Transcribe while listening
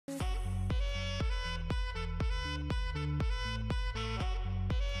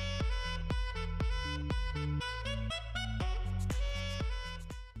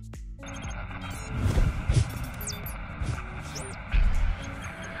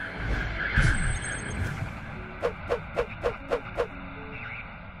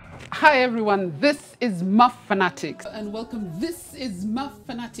Hi everyone, this is Muff Fanatics and welcome. This is Muff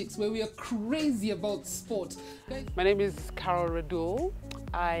Fanatics, where we are crazy about sport. My name is Carol Radul.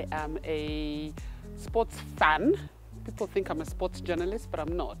 I am a sports fan. People think I'm a sports journalist, but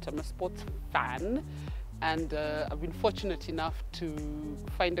I'm not. I'm a sports fan, and I've been fortunate enough to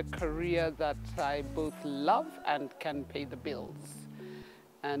find a career that I both love and can pay the bills.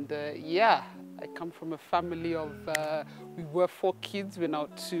 And yeah, I come from a family of, we were 4 kids, we're now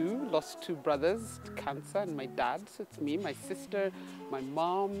 2, lost 2 brothers to cancer, and my dad, so it's me, my sister, my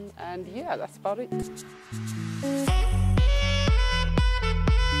mom, and yeah, that's about it.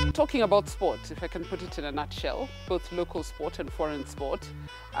 Talking about sport, if I can put it in a nutshell, both local sport and foreign sport,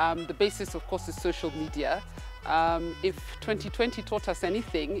 the basis of course is social media. If 2020 taught us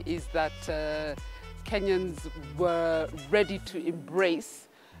anything, is that Kenyans were ready to embrace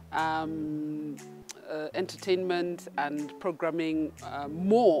entertainment and programming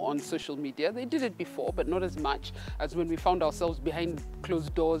more on social media. They did it before, but not as much as when we found ourselves behind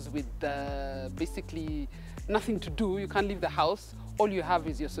closed doors with basically nothing to do. You can't leave the house. All you have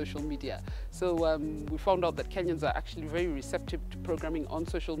is your social media. So we found out that Kenyans are actually very receptive to programming on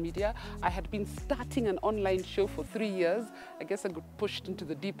social media. I had been starting an online show for 3 years. I guess I got pushed into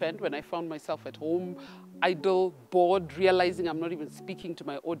the deep end when I found myself at home, idle, bored, realizing I'm not even speaking to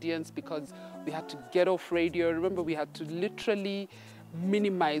my audience because we had to get off radio. Remember, we had to literally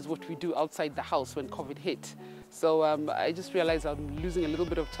minimize what we do outside the house when COVID hit. So I just realized I'm losing a little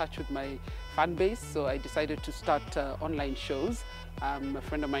bit of touch with my fan base, so I decided to start online shows. A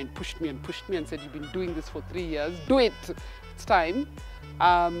friend of mine pushed me and said, "You've been doing this for 3 years, do it, it's time."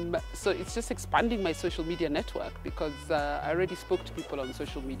 So it's just expanding my social media network, because I already spoke to people on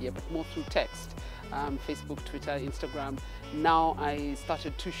social media, but more through text, Facebook, Twitter, Instagram. Now I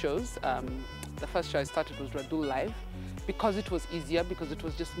started 2 shows. The first show I started was Radul Live, because it was easier, because it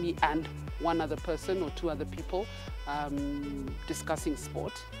was just me and 1 other person or 2 other people discussing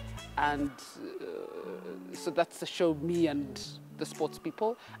sport. And so that's the show, me and the sports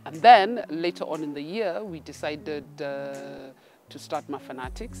people. And then later on in the year, we decided to start My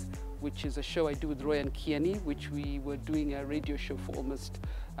Fanatics, which is a show I do with Roy and Kiani, which we were doing a radio show for almost,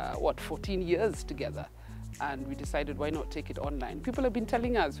 14 years together. And we decided, why not take it online? People have been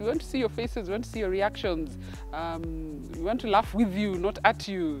telling us, we want to see your faces, we want to see your reactions. We want to laugh with you, not at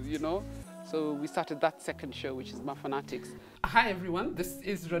you, you know? So we started that second show, which is My Fanatics. Hi everyone, this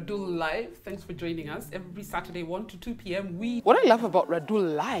is Radul Live. Thanks for joining us. Every Saturday, 1 to 2 p.m. What I love about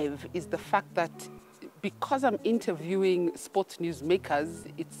Radul Live is the fact that because I'm interviewing sports newsmakers,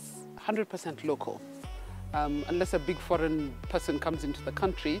 it's 100% local. Unless a big foreign person comes into the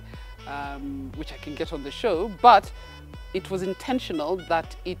country, which I can get on the show, but it was intentional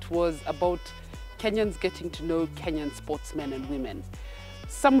that it was about Kenyans getting to know Kenyan sportsmen and women.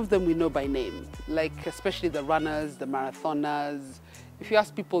 Some of them we know by name, like especially the runners, the marathoners. If you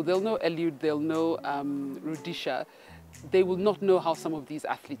ask people, they'll know Eliud, they'll know Rudisha. They will not know how some of these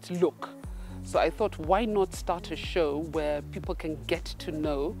athletes look. So I thought, why not start a show where people can get to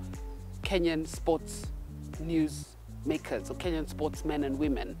know Kenyan sports news makers or Kenyan sportsmen and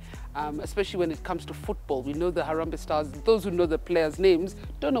women, especially when it comes to football. We know the Harambee Stars. Those who know the players' names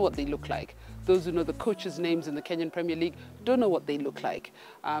don't know what they look like. Those who know the coaches' names in the Kenyan Premier League don't know what they look like.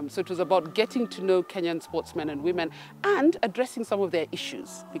 So it was about getting to know Kenyan sportsmen and women and addressing some of their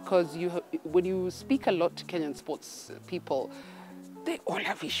issues, because when you speak a lot to Kenyan sports people, they all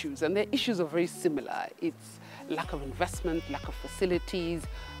have issues, and their issues are very similar. It's lack of investment, lack of facilities,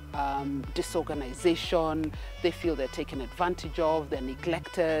 disorganization. They feel they're taken advantage of, they're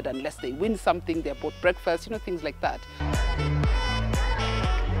neglected. Unless they win something, they're bought breakfast, you know, things like that.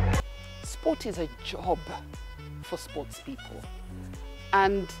 Sport is a job for sports people,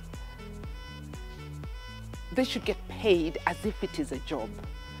 and they should get paid as if it is a job.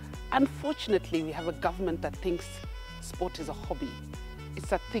 Unfortunately, we have a government that thinks sport is a hobby. It's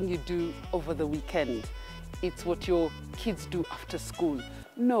that thing you do over the weekend. It's what your kids do after school.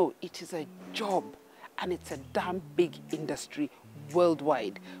 No, it is a job, and it's a damn big industry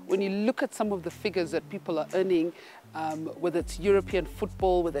worldwide. When you look at some of the figures that people are earning, whether it's European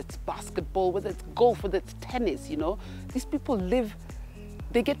football, whether it's basketball, whether it's golf, whether it's tennis, you know, these people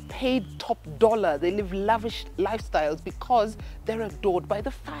they get paid top dollar. They live lavish lifestyles because they're adored by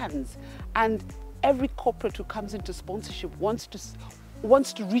the fans. And every corporate who comes into sponsorship wants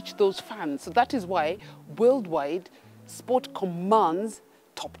to reach those fans. So that is why worldwide sport commands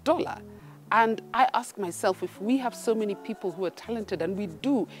top dollar. And I ask myself, if we have so many people who are talented, and we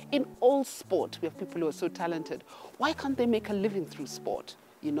do in all sport, we have people who are so talented, why can't they make a living through sport?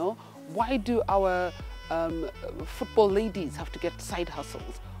 You know, why do our football ladies have to get side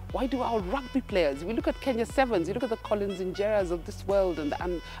hustles? Why do our rugby players, we look at Kenya Sevens, you look at the Collins Injeras of this world and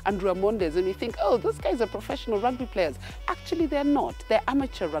Andrew Amondes, and we think, oh, those guys are professional rugby players. Actually, they're not. They're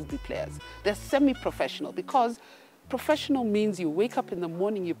amateur rugby players. They're semi-professional, because professional means you wake up in the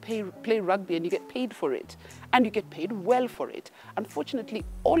morning, you play rugby, and you get paid for it. And you get paid well for it. Unfortunately,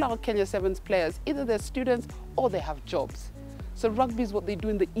 all our Kenya Sevens players, either they're students or they have jobs. So rugby is what they do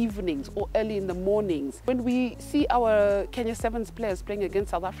in the evenings or early in the mornings. When we see our Kenya Sevens players playing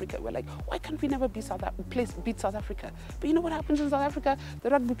against South Africa, we're like, why can't we never beat South Africa? But you know what happens in South Africa? The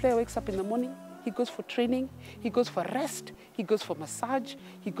rugby player wakes up in the morning, he goes for training, he goes for rest, he goes for massage,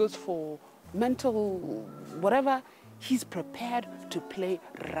 he goes for mental whatever. He's prepared to play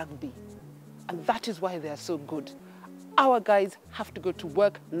rugby. And that is why they are so good. Our guys have to go to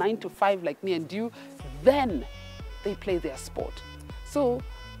work 9 to 5 like me and you, then they play their sport. So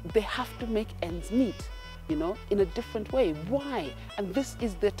they have to make ends meet, you know, in a different way. Why? And this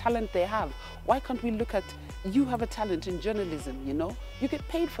is the talent they have. Why can't we look at, you have a talent in journalism, you know, you get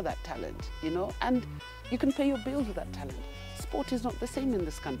paid for that talent, you know, and you can pay your bills with that talent. Sport is not the same in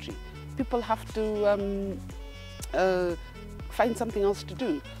this country. People have to find something else to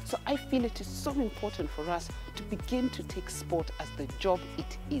do. So I feel it is so important for us to begin to take sport as the job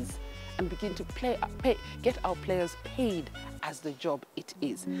it is, and begin to get our players paid as the job it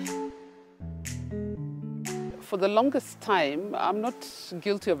is. For the longest time, I'm not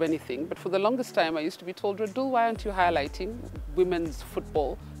guilty of anything, but for the longest time I used to be told, Radul, why aren't you highlighting women's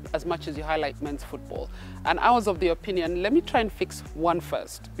football as much as you highlight men's football? And I was of the opinion, let me try and fix one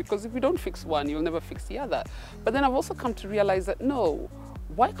first, because if you don't fix one, you'll never fix the other. But then I've also come to realize that no,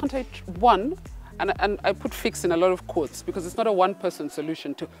 why can't I, and I put fix in a lot of quotes, because it's not a one-person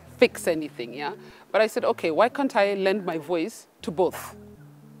solution to fix anything, yeah? But I said, okay, why can't I lend my voice to both,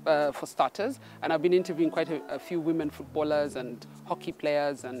 for starters? And I've been interviewing quite a few women footballers and hockey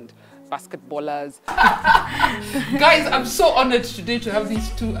players and basketballers. Guys, I'm so honored today to have these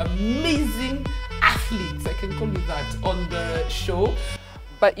two amazing athletes, I can call you that, on the show.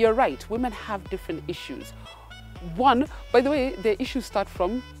 But you're right, women have different issues. One, by the way, their issues start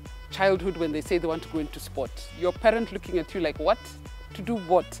from childhood when they say they want to go into sport. Your parent looking at you like, what? To do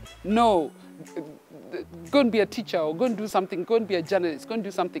what? No. Go and be a teacher, or go and do something, go and be a journalist, go and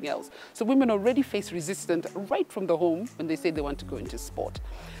do something else. So women already face resistance right from the home when they say they want to go into sport.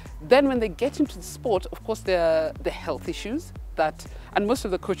 Then when they get into the sport, of course, there are the health issues that, and most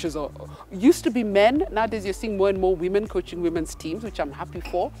of the coaches used to be men. Nowadays you're seeing more and more women coaching women's teams, which I'm happy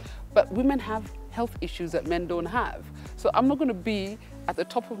for. But women have health issues that men don't have. So I'm not going to be at the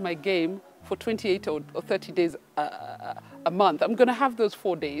top of my game for 28 or 30 days a month. I'm going to have those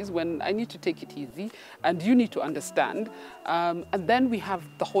 4 days when I need to take it easy, and you need to understand. And then we have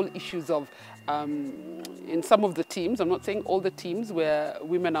the whole issues of, in some of the teams, I'm not saying all the teams, where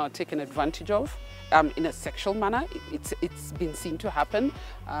women are taken advantage of in a sexual manner. It's been seen to happen.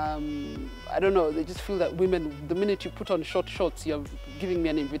 I don't know, they just feel that women, the minute you put on short shorts, you're giving me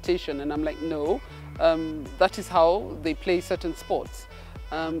an invitation. And I'm like, no, that is how they play certain sports.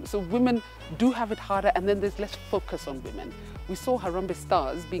 So women do have it harder, and then there's less focus on women. We saw Harambee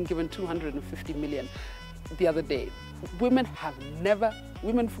Stars being given 250 million the other day. Women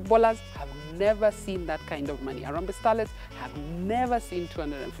footballers have never seen that kind of money. Harambee Starlets have never seen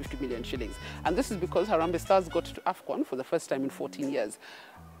 250 million shillings. And this is because Harambee Stars got to AFCON for the first time in 14 years.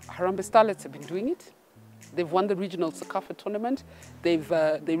 Harambee Starlets have been doing it. They've won the regional Sakafa tournament. They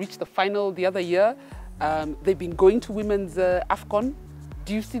reached the final the other year. They've been going to women's AFCON.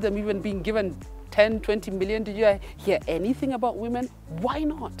 Do you see them even being given 10, 20 million? Did you hear anything about women? Why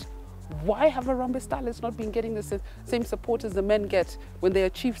not? Why have Harambee Starlets not been getting the same support as the men get when they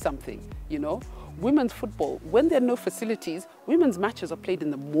achieve something, you know? Women's football, when there are no facilities, women's matches are played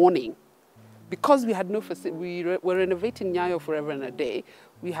in the morning. Because we had no facility, we were renovating Nyayo forever and a day.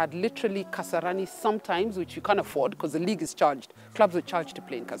 We had literally Kasarani sometimes, which you can't afford because the league is charged. Clubs are charged to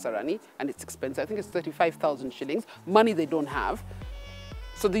play in Kasarani, and it's expensive. I think it's 35,000 shillings, money they don't have.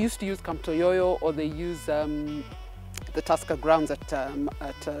 So they used to use Kamtoyoyo, or they use the Tusker grounds on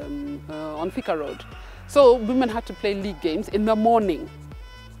Mombasa Road. So women had to play league games in the morning.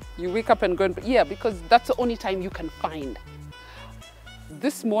 You wake up and go, yeah, because that's the only time you can find.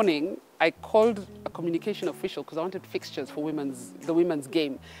 This morning, I called a communication official because I wanted fixtures for the women's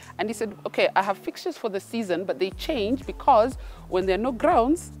game. And he said, okay, I have fixtures for the season, but they change because when there are no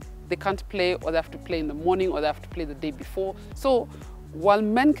grounds, they can't play, or they have to play in the morning, or they have to play the day before. So while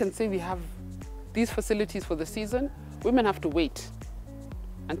men can say we have these facilities for the season, women have to wait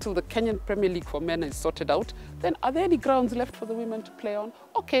until the Kenyan Premier League for men is sorted out. Then are there any grounds left for the women to play on?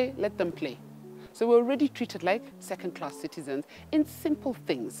 Okay, let them play. So we're already treated like second-class citizens in simple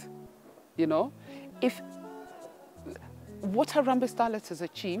things, you know. If what Harambee Starlets has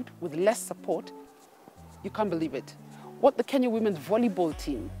achieved with less support, you can't believe it. What the Kenya women's volleyball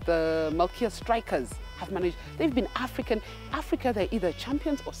team, the Malkia Strikers, have managed, they've been Africa, they're either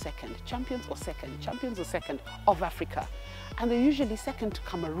champions or second of Africa. And they're usually second to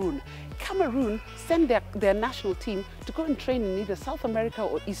Cameroon. Cameroon send their national team to go and train in either South America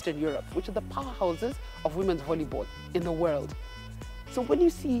or Eastern Europe, which are the powerhouses of women's volleyball in the world. So when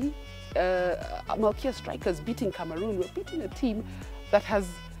you see Malkia Strikers beating Cameroon, we're beating a team that has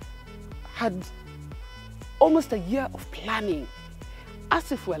had almost a year of planning.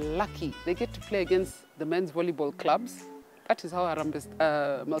 As if we're lucky, they get to play against the men's volleyball clubs. That is how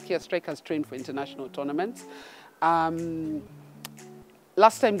Malkia Strikers train for international tournaments. Last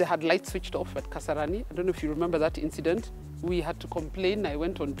time they had lights switched off at Kasarani. I don't know if you remember that incident. We had to complain. I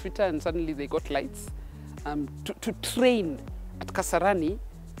went on Twitter and suddenly they got lights to train at Kasarani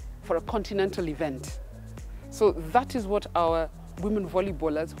for a continental event. So that is what our women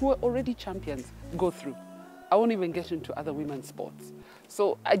volleyballers, who are already champions, go through. I won't even get into other women's sports.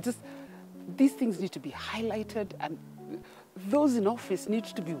 So these things need to be highlighted, and those in office need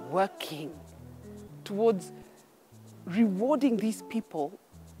to be working towards rewarding these people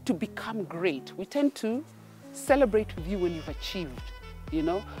to become great. We tend to celebrate with you when you've achieved, you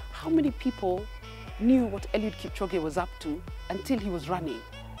know. How many people knew what Eliud Kipchoge was up to until he was running,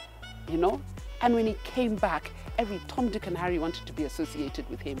 you know? And when he came back, every Tom, Dick and Harry wanted to be associated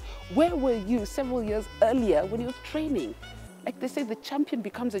with him. Where were you several years earlier when he was training? Like they say, the champion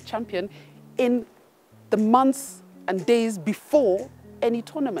becomes a champion in the months and days before any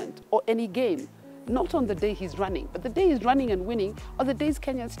tournament or any game. Not on the day he's running, but the day he's running and winning are the days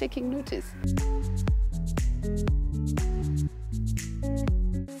Kenya's taking notice.